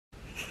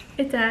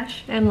It's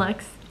Ash. And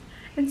Lex.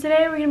 And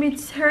today we're going to be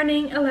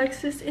turning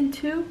Alexis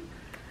into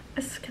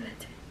a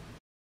skeleton.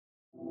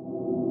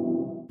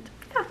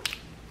 Yeah.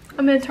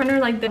 I'm going to turn her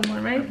like this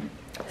one, right?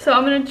 So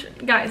I'm going to,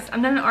 guys,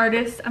 I'm not an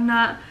artist. I'm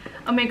not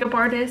a makeup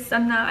artist.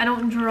 I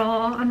don't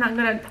draw. I'm not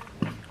good at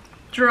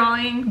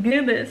drawing.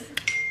 Do this.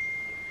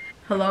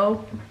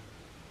 Hello?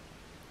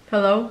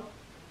 Hello?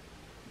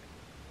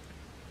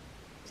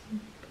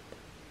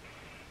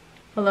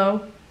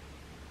 Hello?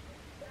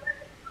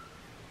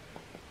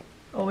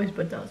 Always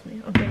but tells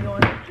me. Okay, go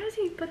on. How does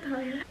he put that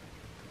on?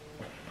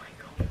 Oh my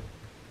god.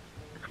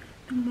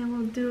 And then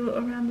we'll do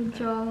around the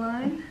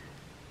jawline.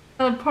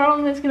 The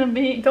problem is gonna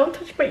be, Don't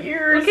touch my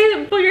ears. okay,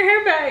 then pull your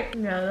hair back.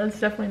 Yeah, that's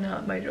definitely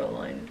not my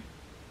jawline.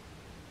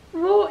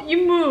 Well,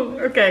 you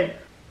move. Okay.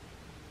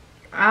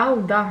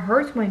 Ow, that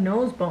hurts my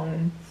nose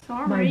bone.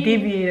 Sorry. My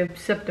deviated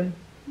septum.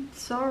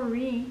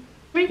 Sorry.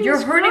 You're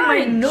hurting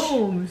my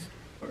nose.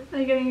 Are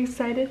you getting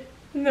excited?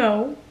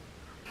 No.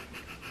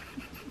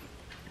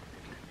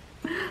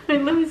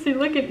 Wait, let me see.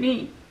 Look at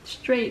me.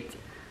 Straight.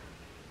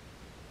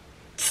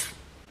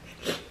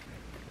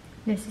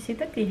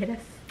 Necesita tijeras.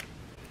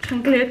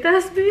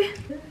 Chancletas, baby.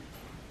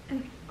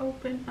 And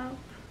open up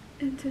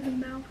into the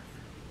mouth.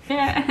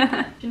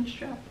 Yeah. Chin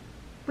strap.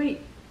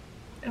 Wait.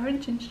 Are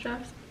chin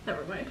straps?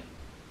 Never mind.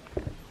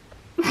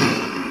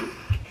 I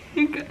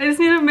just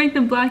need to make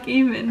the black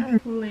even.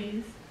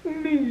 Please.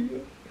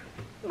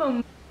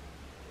 Mom.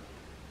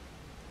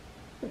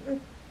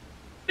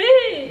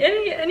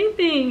 Hey,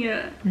 anything.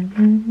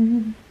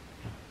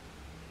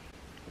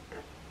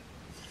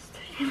 Just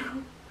take it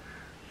off.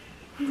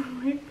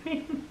 My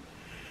face.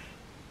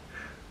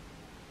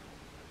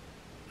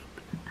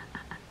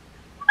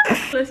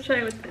 Let's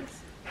try with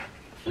this.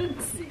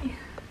 Let's see.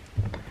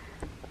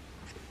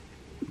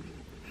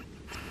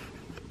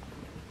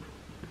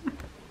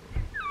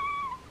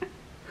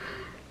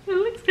 It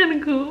looks kind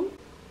of cool.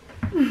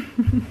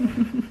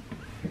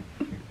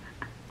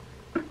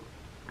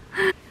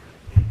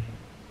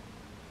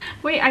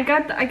 Wait, I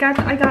got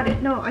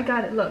it. No, I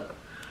got it. Look.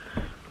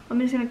 I'm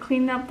just gonna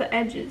clean up the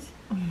edges.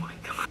 Oh my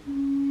god.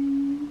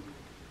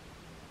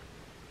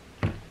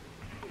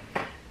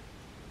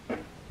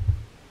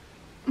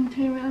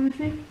 Okay, wait, let me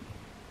see.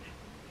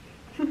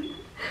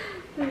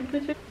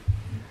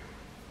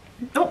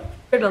 Don't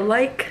forget to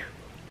like,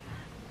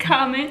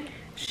 Comment,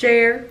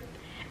 share,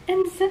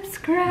 and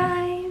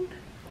subscribe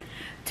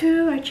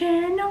to our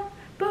channel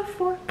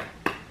before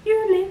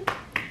you leave.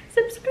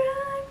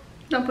 Subscribe.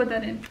 Don't put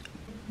that in.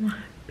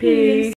 peace.